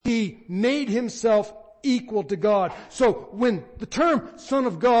He made himself equal to God. So when the term Son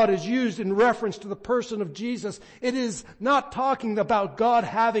of God is used in reference to the person of Jesus, it is not talking about God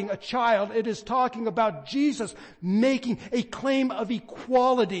having a child. It is talking about Jesus making a claim of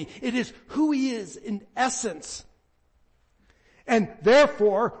equality. It is who he is in essence. And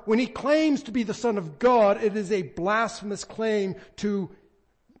therefore, when he claims to be the Son of God, it is a blasphemous claim to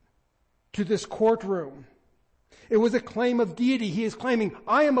this courtroom. It was a claim of deity. He is claiming,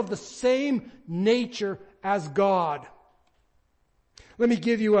 I am of the same nature as God. Let me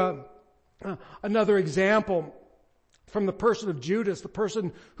give you another example from the person of Judas, the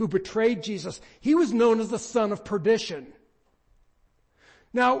person who betrayed Jesus. He was known as the son of perdition.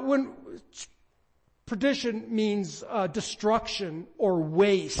 Now, when perdition means destruction or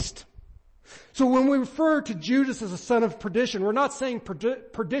waste. So when we refer to Judas as a son of perdition, we're not saying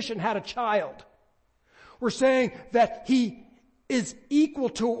perdition had a child. We're saying that he is equal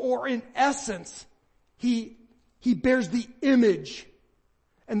to, or in essence, he bears the image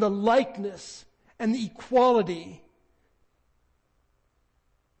and the likeness and the equality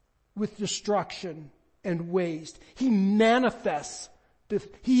with destruction and waste. He manifests.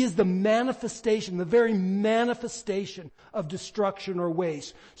 He is the manifestation, the very manifestation of destruction or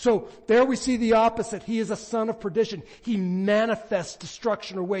waste. So there we see the opposite. He is a son of perdition. He manifests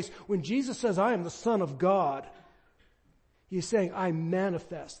destruction or waste. When Jesus says, I am the Son of God, he is saying, I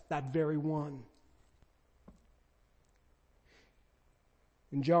manifest that very one.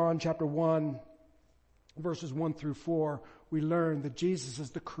 In John chapter 1, verses 1 through 4, we learn that Jesus is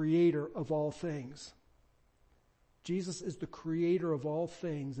the creator of all things. Jesus is the creator of all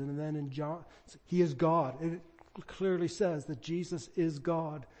things. And then in John, he is God. It clearly says that Jesus is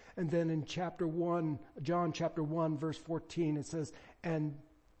God. And then in chapter 1, John chapter 1, verse 14, it says, and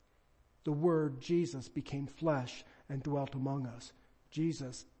the Word, Jesus, became flesh and dwelt among us.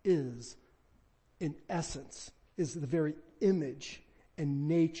 Jesus is, in essence, is the very image and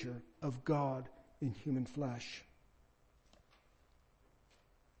nature of God in human flesh.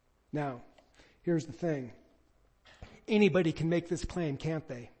 Now, here's the thing. Anybody can make this claim, can't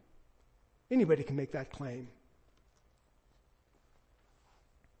they? Anybody can make that claim.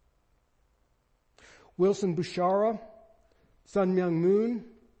 Wilson Bouchara, Sun Myung Moon,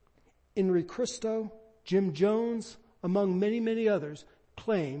 Inri Christo, Jim Jones, among many, many others,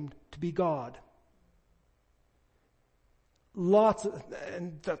 claimed to be God. I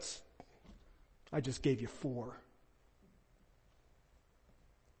just gave you 4.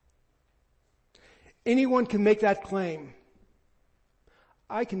 Anyone can make that claim.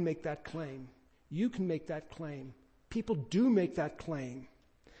 I can make that claim. You can make that claim. People do make that claim.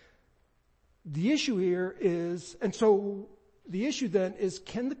 The issue here is, and so the issue then is,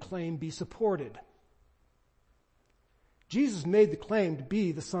 can the claim be supported? Jesus made the claim to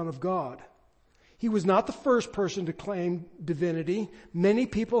be the Son of God. He was not the first person to claim divinity. Many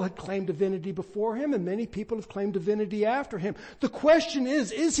people had claimed divinity before him, and many people have claimed divinity after him. The question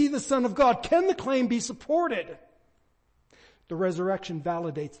is he the Son of God? Can the claim be supported? The resurrection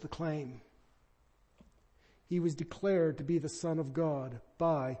validates the claim. He was declared to be the Son of God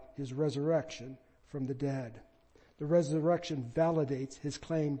by his resurrection from the dead. The resurrection validates his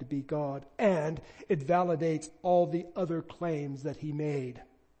claim to be God, and it validates all the other claims that he made.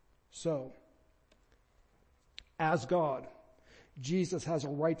 So, as God, Jesus has a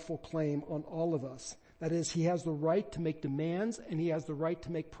rightful claim on all of us. That is, he has the right to make demands and he has the right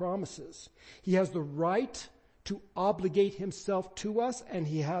to make promises. He has the right to obligate himself to us and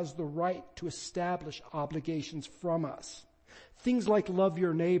he has the right to establish obligations from us. Things like love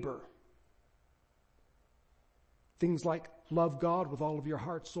your neighbor. Things like love God with all of your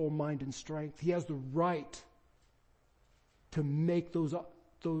heart, soul, mind, and strength. He has the right to make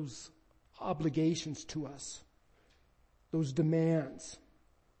those obligations to us. Those demands.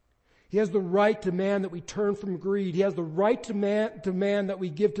 He has the right to demand that we turn from greed. He has the right to demand that we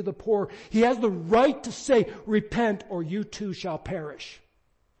give to the poor. He has the right to say, repent or you too shall perish.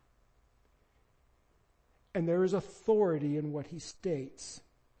 And there is authority in what he states.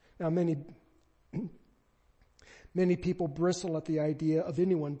 Now many people bristle at the idea of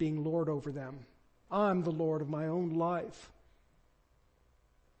anyone being Lord over them. I'm the Lord of my own life.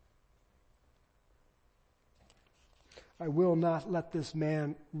 I will not let this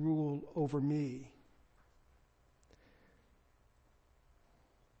man rule over me.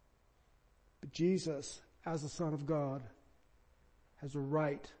 But Jesus, as the Son of God, has a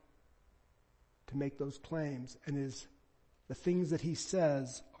right to make those claims, and the things that he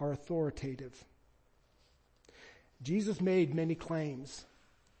says are authoritative. Jesus made many claims.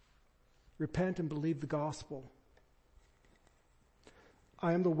 Repent and believe the gospel.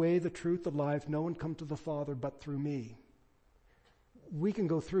 I am the way, the truth, the life. No one comes to the Father but through me. We can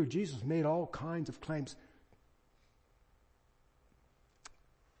go through. Jesus made all kinds of claims.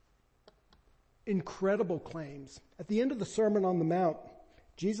 Incredible claims. At the end of the Sermon on the Mount,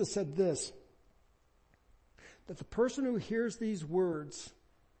 Jesus said this, that the person who hears these words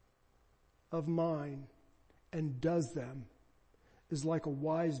of mine and does them is like a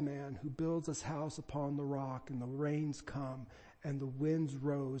wise man who builds his house upon the rock, and the rains come and the winds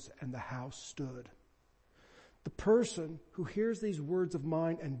rose and the house stood. The person who hears these words of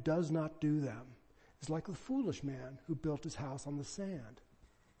mine and does not do them is like the foolish man who built his house on the sand.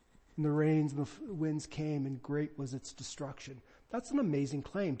 And the rains and the winds came, and great was its destruction. That's an amazing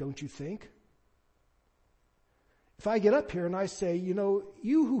claim, don't you think? If I get up here and I say, you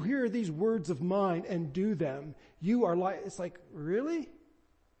who hear these words of mine and do them, you are like, it's like, really?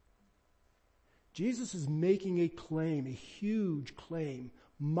 Jesus is making a claim, a huge claim.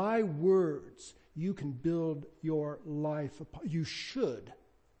 My words, you can build your life upon. You should,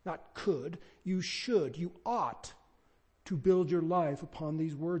 not could, you should, you ought to build your life upon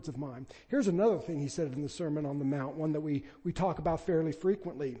these words of mine. Here's another thing he said in the Sermon on the Mount, one that we talk about fairly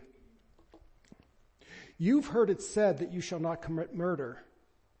frequently. You've heard it said that you shall not commit murder.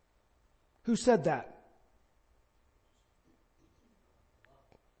 Who said that?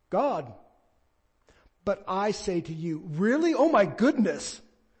 God. But I say to you, really? Oh my goodness.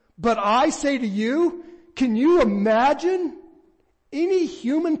 But I say to you, can you imagine any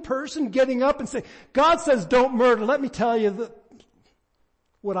human person getting up and saying, God says don't murder, let me tell you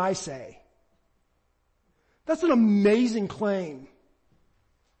what I say. That's an amazing claim.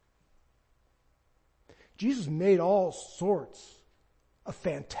 Jesus made all sorts of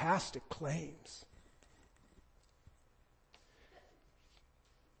fantastic claims.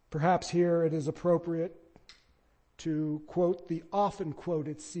 Perhaps here it is appropriate to quote the often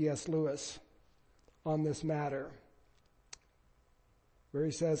quoted C.S. Lewis on this matter, where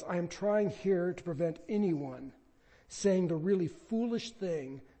he says, I am trying here to prevent anyone saying the really foolish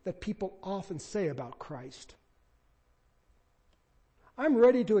thing that people often say about Christ. I'm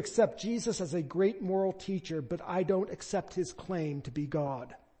ready to accept Jesus as a great moral teacher, but I don't accept his claim to be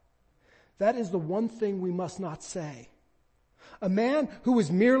God. That is the one thing we must not say. A man who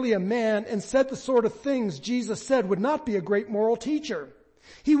was merely a man and said the sort of things Jesus said would not be a great moral teacher.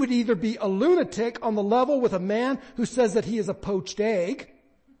 He would either be a lunatic on the level with a man who says that he is a poached egg,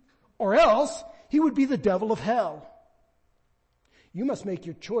 or else he would be the devil of hell. You must make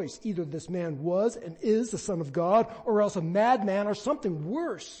your choice. Either this man was and is the Son of God, or else a madman or something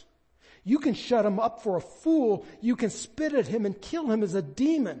worse. You can shut him up for a fool. You can spit at him and kill him as a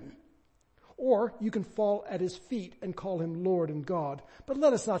demon. Or you can fall at his feet and call him Lord and God. But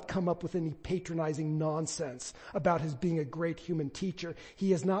let us not come up with any patronizing nonsense about his being a great human teacher.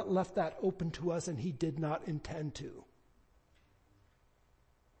 He has not left that open to us, and he did not intend to.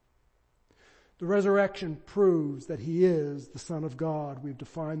 The resurrection proves that he is the Son of God. We've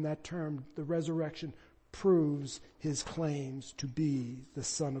defined that term. The resurrection proves his claims to be the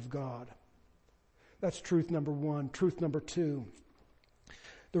Son of God. That's truth number one. Truth number two.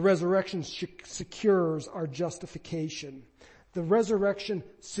 The resurrection secures our justification. The resurrection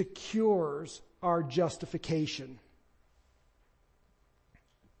secures our justification.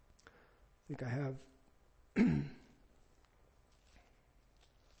 I think I have...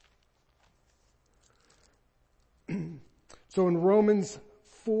 So in Romans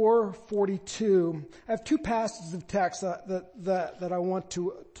 4:42, I have two passages of text that I want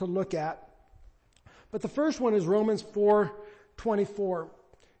to look at. But the first one is Romans 4:24.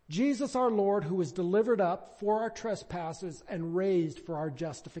 Jesus our Lord, who was delivered up for our trespasses and raised for our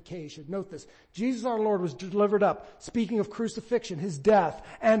justification. Note this. Jesus our Lord was delivered up, speaking of crucifixion, his death,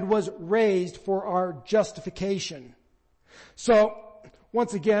 and was raised for our justification. So,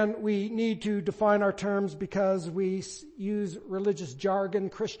 once again, we need to define our terms because we use religious jargon,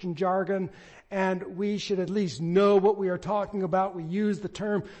 Christian jargon, and we should at least know what we are talking about. We use the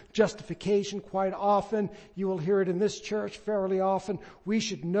term justification quite often. You will hear it in this church fairly often. We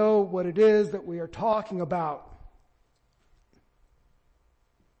should know what it is that we are talking about.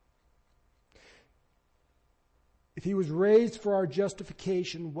 If he was raised for our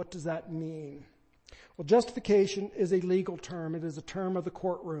justification, what does that mean? Well, justification is a legal term. It is a term of the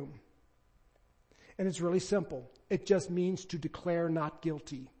courtroom. And it's really simple. It just means to declare not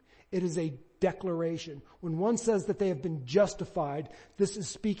guilty. It is a declaration. When one says that they have been justified, this is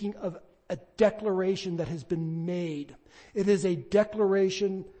speaking of a declaration that has been made. It is a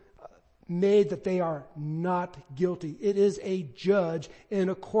declaration made that they are not guilty. It is a judge in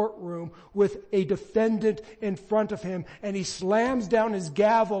a courtroom with a defendant in front of him, and he slams down his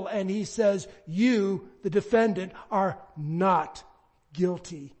gavel and he says, you, the defendant, are not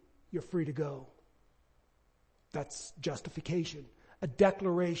guilty. You're free to go. That's justification, a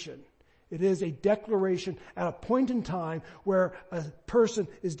declaration. It is a declaration at a point in time where a person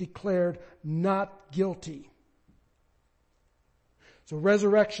is declared not guilty. So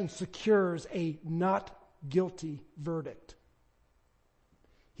resurrection secures a not guilty verdict.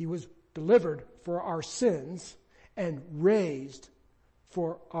 He was delivered for our sins and raised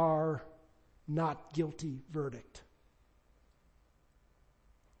for our not guilty verdict.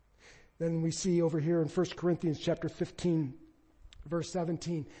 Then we see over here in 1 Corinthians chapter 15, verse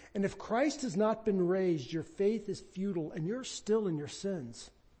 17, and if Christ has not been raised, your faith is futile and you're still in your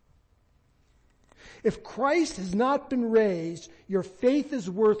sins. If Christ has not been raised, your faith is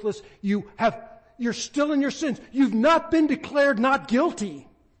worthless. You're still in your sins. You've not been declared not guilty.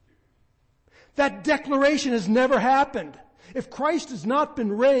 That declaration has never happened. If Christ has not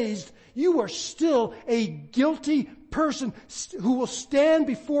been raised, you are still a guilty person who will stand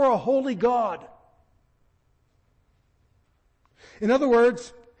before a holy God. In other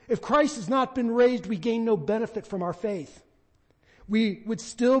words, if Christ has not been raised, we gain no benefit from our faith. We would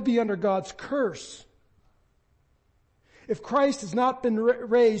still be under God's curse. If Christ has not been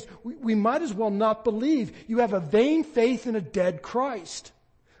raised, we might as well not believe. You have a vain faith in a dead Christ,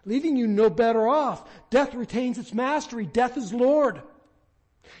 leaving you no better off. Death retains its mastery. Death is Lord.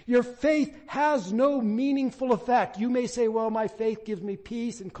 Your faith has no meaningful effect. You may say, well, my faith gives me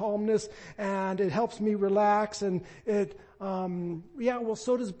peace and calmness and it helps me relax and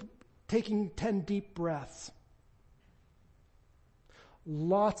so does taking 10 deep breaths.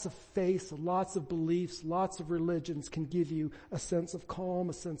 Lots of faiths, lots of beliefs, lots of religions can give you a sense of calm,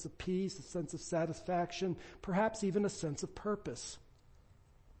 a sense of peace, a sense of satisfaction, perhaps even a sense of purpose.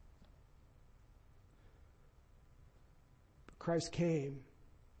 But Christ came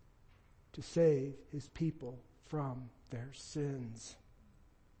to save his people from their sins.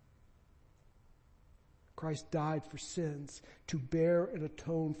 Christ died for sins, to bear and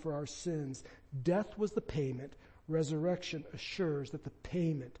atone for our sins. Death was the payment. Resurrection assures that the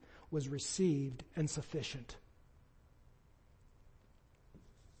payment was received and sufficient.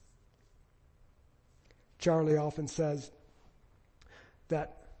 Charlie often says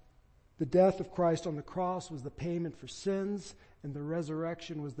that the death of Christ on the cross was the payment for sins, and the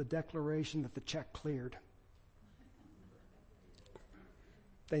resurrection was the declaration that the check cleared.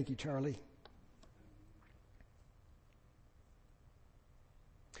 Thank you, Charlie.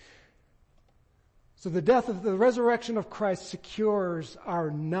 So the resurrection of Christ secures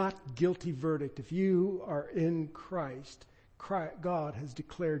our not guilty verdict. If you are in Christ, God has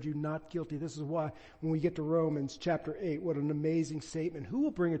declared you not guilty. This is why when we get to Romans chapter 8, what an amazing statement. Who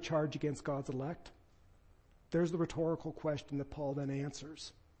will bring a charge against God's elect? There's the rhetorical question that Paul then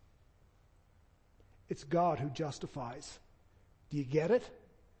answers. It's God who justifies. Do you get it?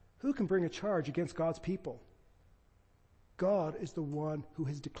 Who can bring a charge against God's people? God is the one who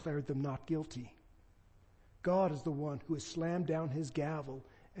has declared them not guilty. God is the one who has slammed down his gavel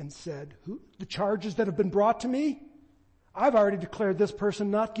and said, the charges that have been brought to me, I've already declared this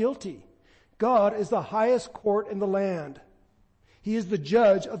person not guilty. God is the highest court in the land. He is the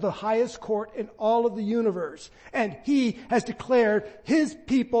judge of the highest court in all of the universe. And he has declared his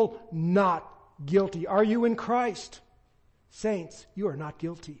people not guilty. Are you in Christ? Saints, you are not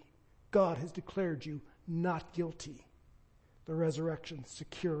guilty. God has declared you not guilty. The resurrection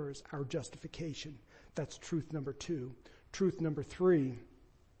secures our justification. That's truth number 2. Truth number 3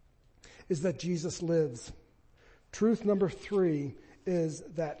 is that Jesus lives. Truth number 3 is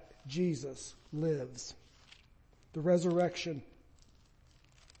that Jesus lives. The resurrection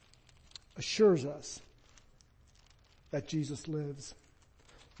assures us that Jesus lives.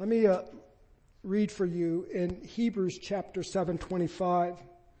 Let me read for you in Hebrews chapter 7:25.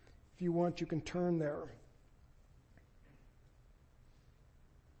 If you want, you can turn there.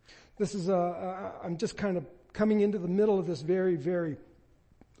 This is I'm just kind of coming into the middle of this very, very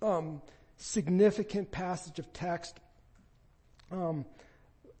significant passage of text, and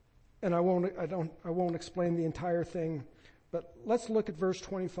I won't explain the entire thing. But let's look at verse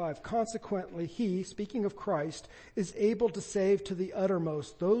 25. Consequently, he, speaking of Christ, is able to save to the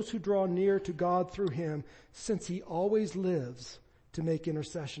uttermost those who draw near to God through him, since he always lives to make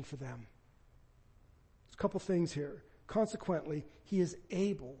intercession for them. There's a couple things here. Consequently, he is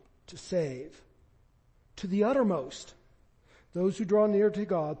able to save to the uttermost those who draw near to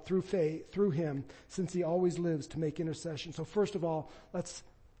God through faith, through him, since he always lives to make intercession. So first of all, let's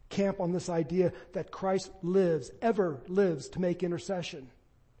camp on this idea that Christ ever lives to make intercession.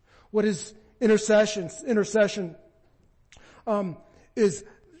 What is intercession? Intercession is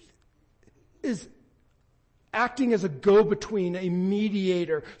acting as a go-between, a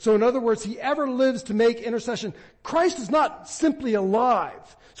mediator. So in other words, he ever lives to make intercession. Christ is not simply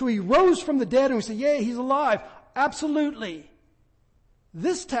alive. So he rose from the dead and we say, yeah, he's alive. Absolutely.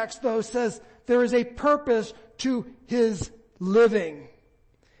 This text, though, says there is a purpose to his living.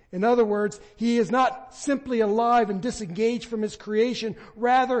 In other words, he is not simply alive and disengaged from his creation.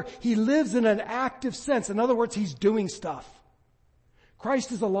 Rather, he lives in an active sense. In other words, he's doing stuff.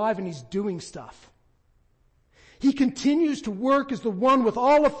 Christ is alive and he's doing stuff. He continues to work as the one with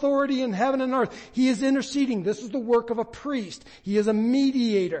all authority in heaven and earth. He is interceding. This is the work of a priest. He is a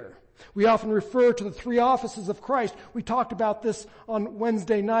mediator. We often refer to the three offices of Christ. We talked about this on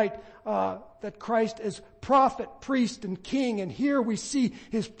Wednesday night, that Christ is prophet, priest, and king. And here we see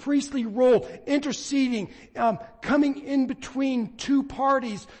his priestly role, interceding, coming in between two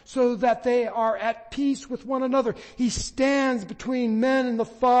parties so that they are at peace with one another. He stands between men and the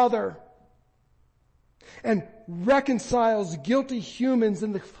Father and reconciles guilty humans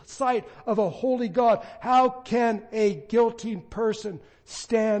in the sight of a holy God. How can a guilty person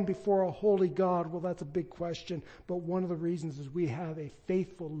stand before a holy God? Well, that's a big question, but one of the reasons is we have a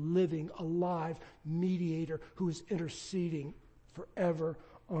faithful, living, alive mediator who is interceding forever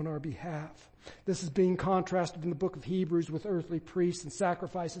on our behalf. This is being contrasted in the book of Hebrews with earthly priests and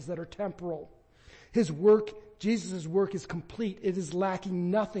sacrifices that are temporal. His work, Jesus' work, is complete. It is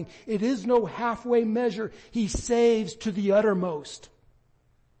lacking nothing. It is no halfway measure. He saves to the uttermost.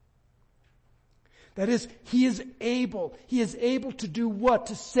 That is, he is able. He is able to do what?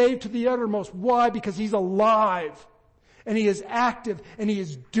 To save to the uttermost. Why? Because he's alive. And he is active. And he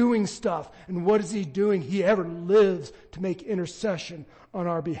is doing stuff. And what is he doing? He ever lives to make intercession on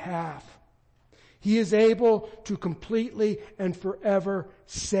our behalf. He is able to completely and forever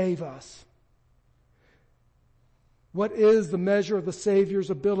save us. What is the measure of the Savior's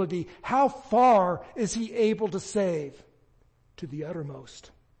ability? How far is he able to save? To the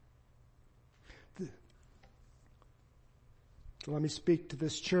uttermost. Let me speak to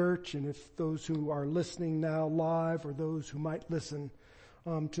this church, and if those who are listening now live or those who might listen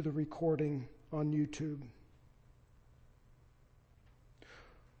to the recording on YouTube.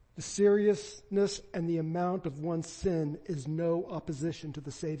 The seriousness and the amount of one's sin is no opposition to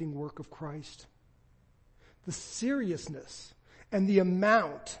the saving work of Christ. The seriousness and the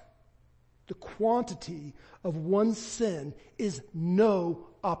amount, the quantity of one's sin is no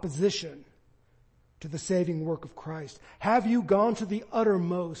opposition to the saving work of Christ. Have you gone to the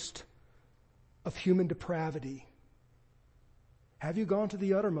uttermost of human depravity? Have you gone to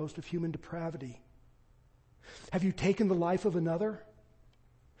the uttermost of human depravity? Have you taken the life of another?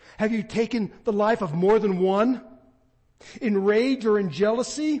 Have you taken the life of more than one? In rage or in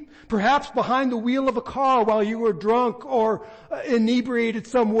jealousy? Perhaps behind the wheel of a car while you were drunk or inebriated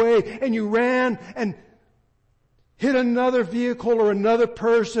some way, and you ran and hit another vehicle or another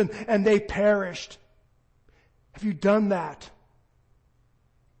person and they perished. Have you done that?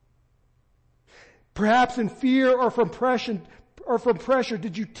 Perhaps in fear or from pressure,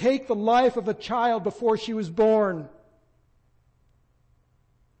 did you take the life of a child before she was born?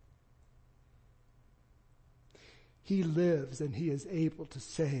 He lives and he is able to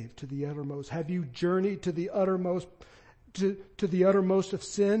save to the uttermost. Have you journeyed to the uttermost, to the uttermost of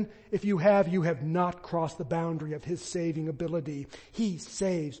sin? If you have not crossed the boundary of his saving ability. He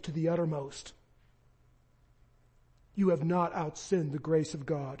saves to the uttermost. You have not outsinned the grace of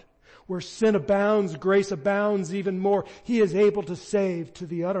God. Where sin abounds, grace abounds even more. He is able to save to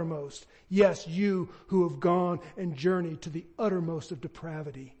the uttermost. Yes, you who have gone and journeyed to the uttermost of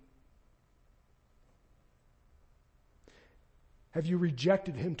depravity. Have you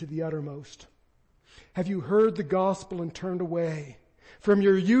rejected him to the uttermost? Have you heard the gospel and turned away? From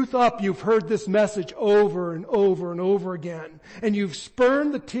your youth up, you've heard this message over and over and over again. And you've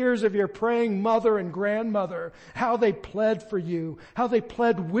spurned the tears of your praying mother and grandmother, how they pled for you, how they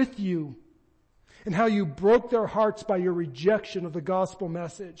pled with you, and how you broke their hearts by your rejection of the gospel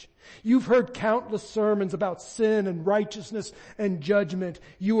message. You've heard countless sermons about sin and righteousness and judgment.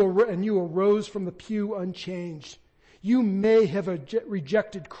 You arose from the pew unchanged. You may have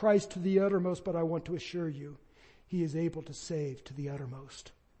rejected Christ to the uttermost, but I want to assure you, he is able to save to the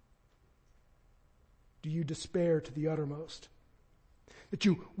uttermost. Do you despair to the uttermost? That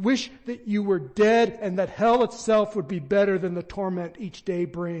you wish that you were dead and that hell itself would be better than the torment each day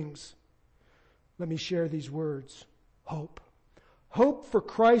brings? Let me share these words. Hope. Hope for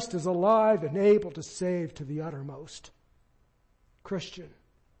Christ is alive and able to save to the uttermost. Christian,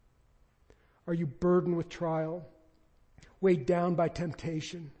 Are you burdened with trial? Weighed down by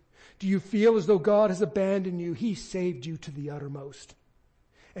temptation? Do you feel as though God has abandoned you? He saved you to the uttermost.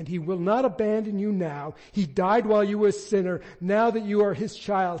 And He will not abandon you now. He died while you were a sinner. Now that you are His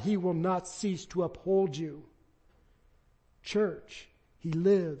child, He will not cease to uphold you. Church, He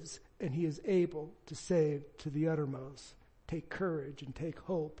lives and He is able to save to the uttermost. Take courage and take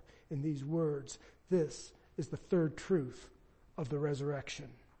hope in these words. This is the third truth of the resurrection.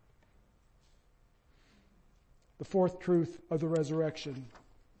 The fourth truth of the resurrection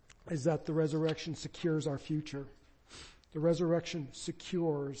is that the resurrection secures our future. The resurrection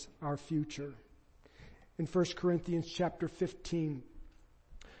secures our future. In 1 Corinthians chapter 15,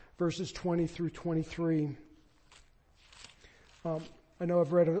 verses 20 through 23, I know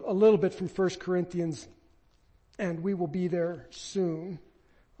I've read a little bit from 1 Corinthians, and we will be there soon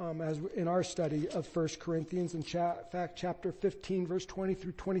as in our study of 1 Corinthians. In fact, chapter 15, verse 20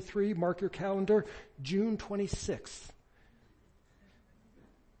 through 23, mark your calendar, June 26th.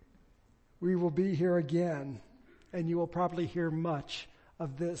 We will be here again, and you will probably hear much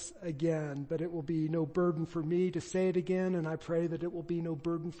of this again, but it will be no burden for me to say it again, and I pray that it will be no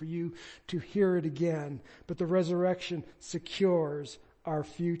burden for you to hear it again. But the resurrection secures our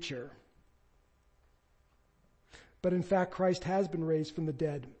future. But in fact, Christ has been raised from the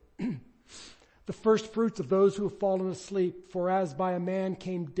dead. The first fruits of those who have fallen asleep. For as by a man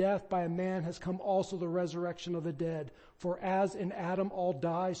came death, by a man has come also the resurrection of the dead. For as in Adam all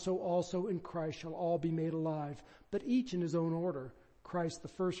die, so also in Christ shall all be made alive. But each in his own order. Christ the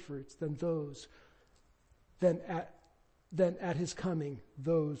first fruits, then at his coming,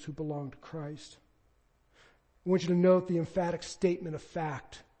 those who belong to Christ. I want you to note the emphatic statement of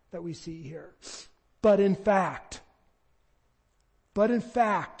fact that we see here. But in fact,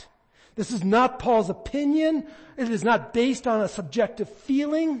 this is not Paul's opinion. It is not based on a subjective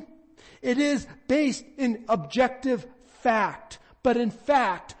feeling. It is based in objective fact. But in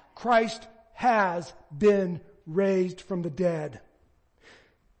fact, Christ has been raised from the dead.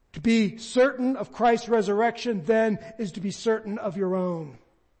 To be certain of Christ's resurrection, then, is to be certain of your own.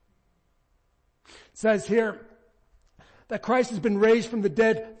 It says here that Christ has been raised from the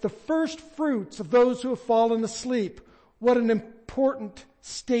dead, the first fruits of those who have fallen asleep. What an important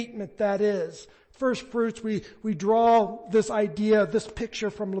statement that is. First fruits, we draw this idea, this picture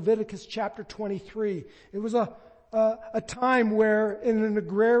from Leviticus chapter 23. It was a time where in an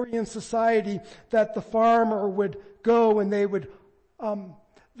agrarian society that the farmer would go and they would,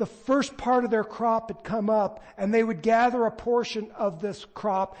 the first part of their crop had come up and they would gather a portion of this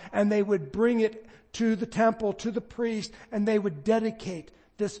crop and they would bring it to the temple, to the priest, and they would dedicate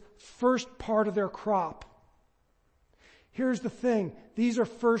this first part of their crop. Here's the thing. These are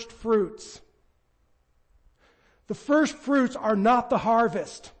first fruits. The first fruits are not the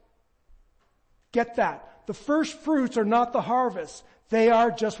harvest. Get that. The first fruits are not the harvest. They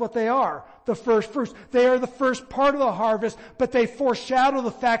are just what they are. The first fruits. They are the first part of the harvest, but they foreshadow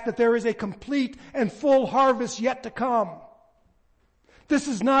the fact that there is a complete and full harvest yet to come. This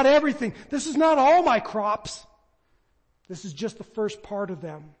is not everything. This is not all my crops. This is just the first part of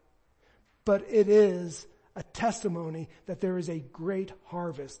them. But it is a testimony that there is a great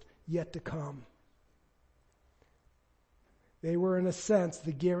harvest yet to come. They were, in a sense,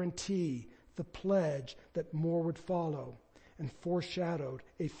 the guarantee, the pledge that more would follow, and foreshadowed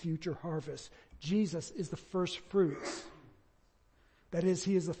a future harvest. Jesus is the first fruits. That is,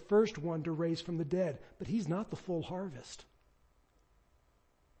 He is the first one to raise from the dead, but He's not the full harvest.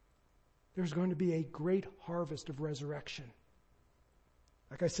 There's going to be a great harvest of resurrection.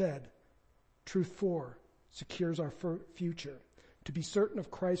 Like I said, truth 4 secures our future. To be certain of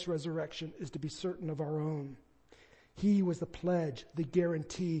Christ's resurrection is to be certain of our own. He was the pledge, the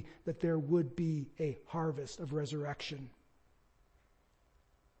guarantee that there would be a harvest of resurrection.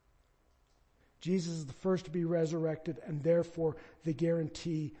 Jesus is the first to be resurrected and therefore the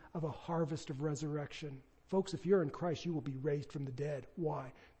guarantee of a harvest of resurrection. Folks, if you're in Christ, you will be raised from the dead.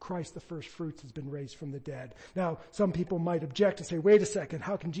 Why? Christ, the first fruits, has been raised from the dead. Now, some people might object and say, wait a second,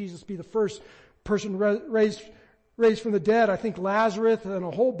 how can Jesus be the first person raised from the dead? I think Lazarus and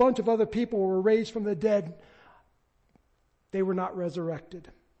a whole bunch of other people were raised from the dead. They were not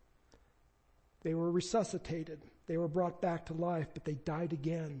resurrected. They were resuscitated. They were brought back to life, but they died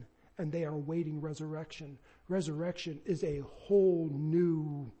again, and they are awaiting resurrection. Resurrection is a whole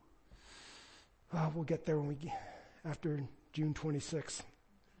new... we'll get there after June 26th.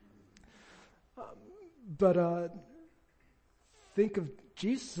 But think of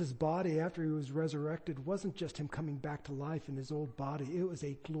Jesus' body after He was resurrected. It wasn't just Him coming back to life in His old body. It was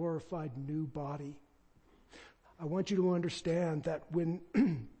a glorified new body. I want you to understand that when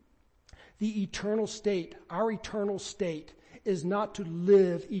The eternal state, our eternal state, is not to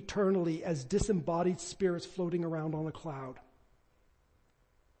live eternally as disembodied spirits floating around on a cloud.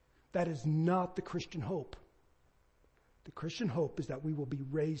 That is not the Christian hope. The Christian hope is that we will be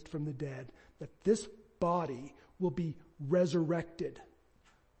raised from the dead, that this body will be resurrected.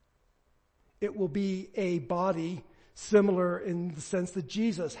 It will be a body similar in the sense that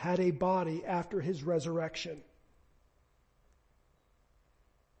Jesus had a body after his resurrection.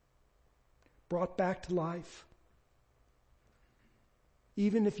 Brought back to life.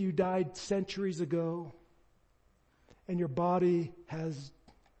 Even if you died centuries ago and your body has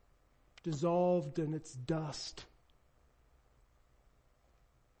dissolved in its dust,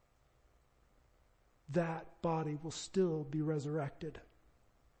 that body will still be resurrected.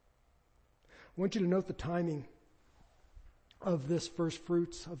 I want you to note the timing of this first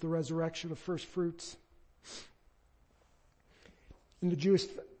fruits, of the resurrection of first fruits. In the Jewish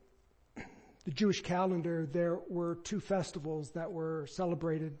calendar, there were two festivals that were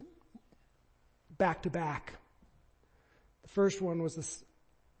celebrated back to back. The first one was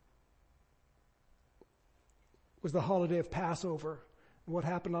the holiday of Passover. And what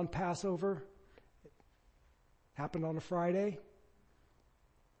happened on Passover? It happened on a Friday.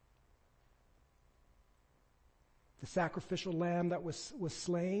 The sacrificial lamb that was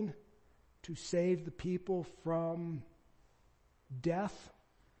slain to save the people from death.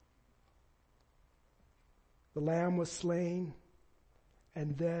 The lamb was slain,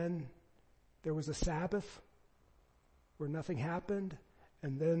 and then there was a Sabbath where nothing happened,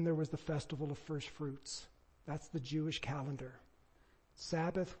 and then there was the festival of first fruits. That's the Jewish calendar.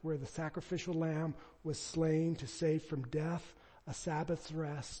 Sabbath, where the sacrificial lamb was slain to save from death, a Sabbath's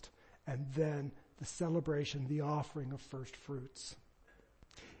rest, and then the celebration, the offering of first fruits.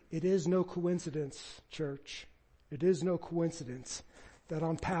 It is no coincidence, church. It is no coincidence that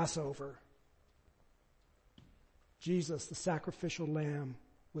on Passover, Jesus, the sacrificial lamb,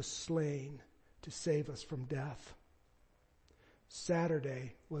 was slain to save us from death.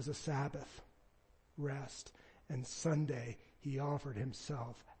 Saturday was a Sabbath rest, and Sunday he offered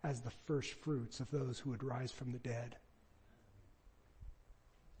himself as the first fruits of those who would rise from the dead.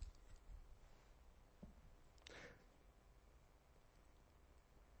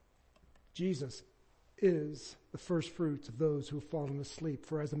 Jesus is the first fruits of those who have fallen asleep.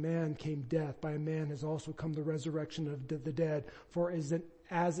 For as a man came death, by a man has also come the resurrection of the dead. For as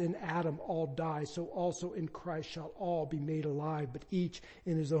in Adam all die, so also in Christ shall all be made alive, but each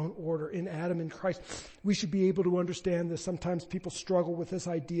in his own order. In Adam and Christ, we should be able to understand this. Sometimes people struggle with this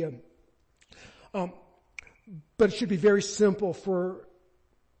idea. But it should be very simple for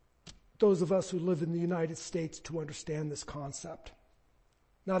those of us who live in the United States to understand this concept.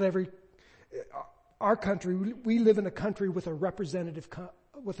 Our country, we live in a country with a representative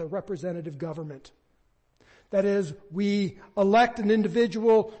government. That is, we elect an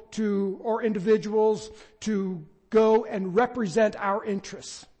individual or individuals to go and represent our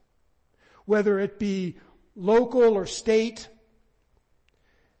interests. Whether it be local or state,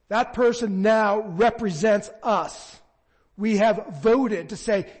 that person now represents us. We have voted to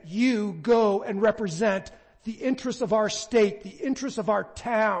say, you go and represent the interests of our state, the interests of our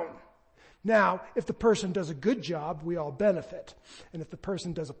town. Now, if the person does a good job, we all benefit. And if the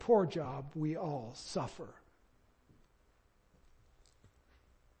person does a poor job, we all suffer.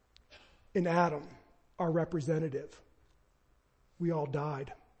 In Adam, our representative, we all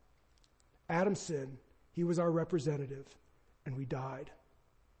died. Adam sinned. He was our representative, and we died.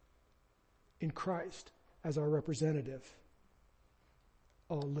 In Christ, as our representative,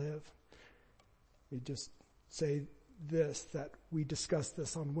 all live. Let me just say this, that we discussed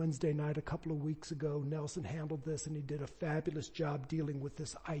this on Wednesday night a couple of weeks ago. Nelson handled this, and he did a fabulous job dealing with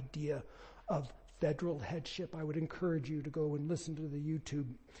this idea of federal headship. I would encourage you to go and listen to the YouTube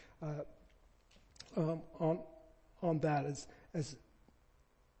on that as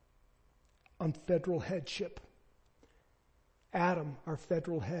on federal headship. Adam, our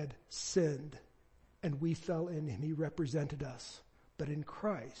federal head, sinned, and we fell in him. He represented us. But in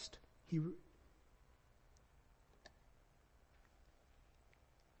Christ,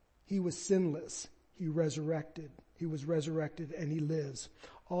 He was sinless. He was resurrected, and he lives.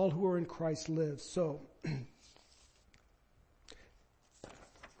 All who are in Christ live. So,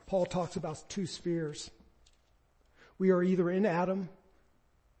 Paul talks about two spheres. We are either in Adam,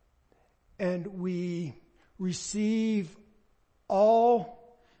 and we receive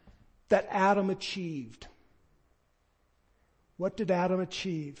all that Adam achieved. What did Adam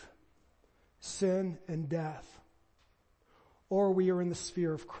achieve? Sin and death. Or we are in the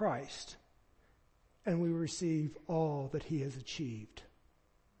sphere of Christ, and we receive all that he has achieved.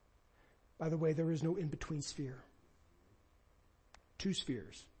 By the way, there is no in-between sphere. Two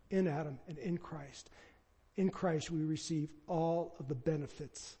spheres, in Adam and in Christ. In Christ we receive all of the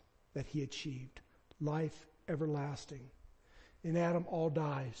benefits that he achieved. Life everlasting. In Adam all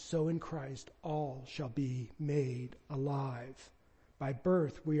die, so in Christ all shall be made alive. By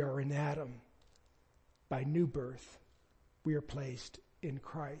birth we are in Adam. By new birth we are placed in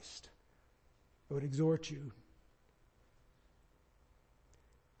Christ. I would exhort you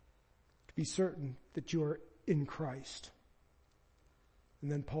to be certain that you are in Christ.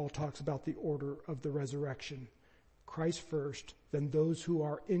 And then Paul talks about the order of the resurrection. Christ first, then those who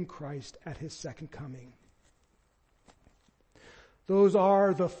are in Christ at his second coming. Those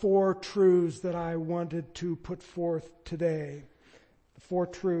are the four truths that I wanted to put forth today. The four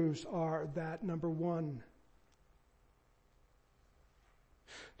truths are that, number one,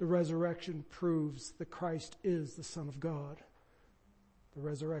 the resurrection proves that Christ is the Son of God. The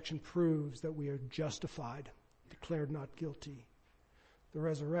resurrection proves that we are justified, declared not guilty. The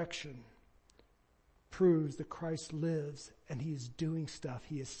resurrection proves that Christ lives and he is doing stuff.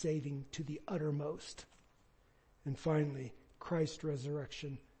 He is saving to the uttermost. And finally, Christ's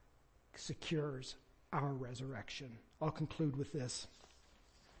resurrection secures our resurrection. I'll conclude with this.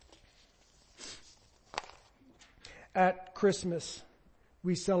 At Christmas,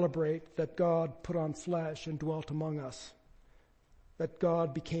 we celebrate that God put on flesh and dwelt among us, that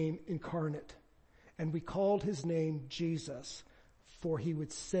God became incarnate, and we called his name Jesus, for he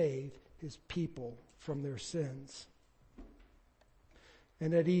would save his people from their sins.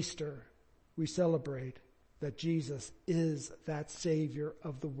 And at Easter, we celebrate that Jesus is that Savior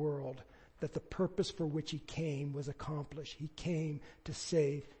of the world, that the purpose for which he came was accomplished. He came to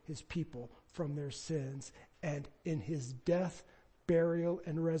save his people from their sins, and in his death, burial,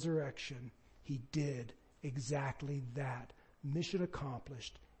 and resurrection, he did exactly that. Mission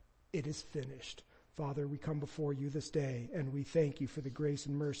accomplished. It is finished. Father, we come before you this day, and we thank you for the grace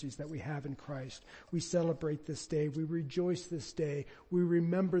and mercies that we have in Christ. We celebrate this day. We rejoice this day. We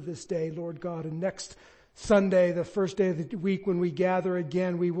remember this day, Lord God. And next Sunday, the first day of the week, when we gather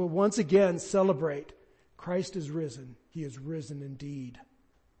again, we will once again celebrate. Christ is risen. He is risen indeed.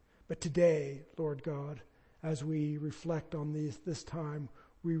 But today, Lord God, as we reflect on this time,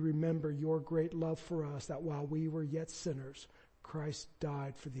 we remember your great love for us, that while we were yet sinners, Christ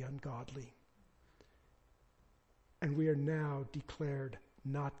died for the ungodly. And we are now declared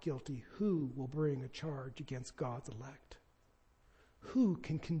not guilty. Who will bring a charge against God's elect? Who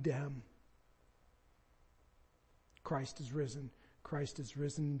can condemn? Christ is risen. Christ is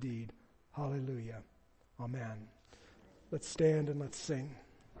risen indeed. Hallelujah. Amen. Let's stand and let's sing.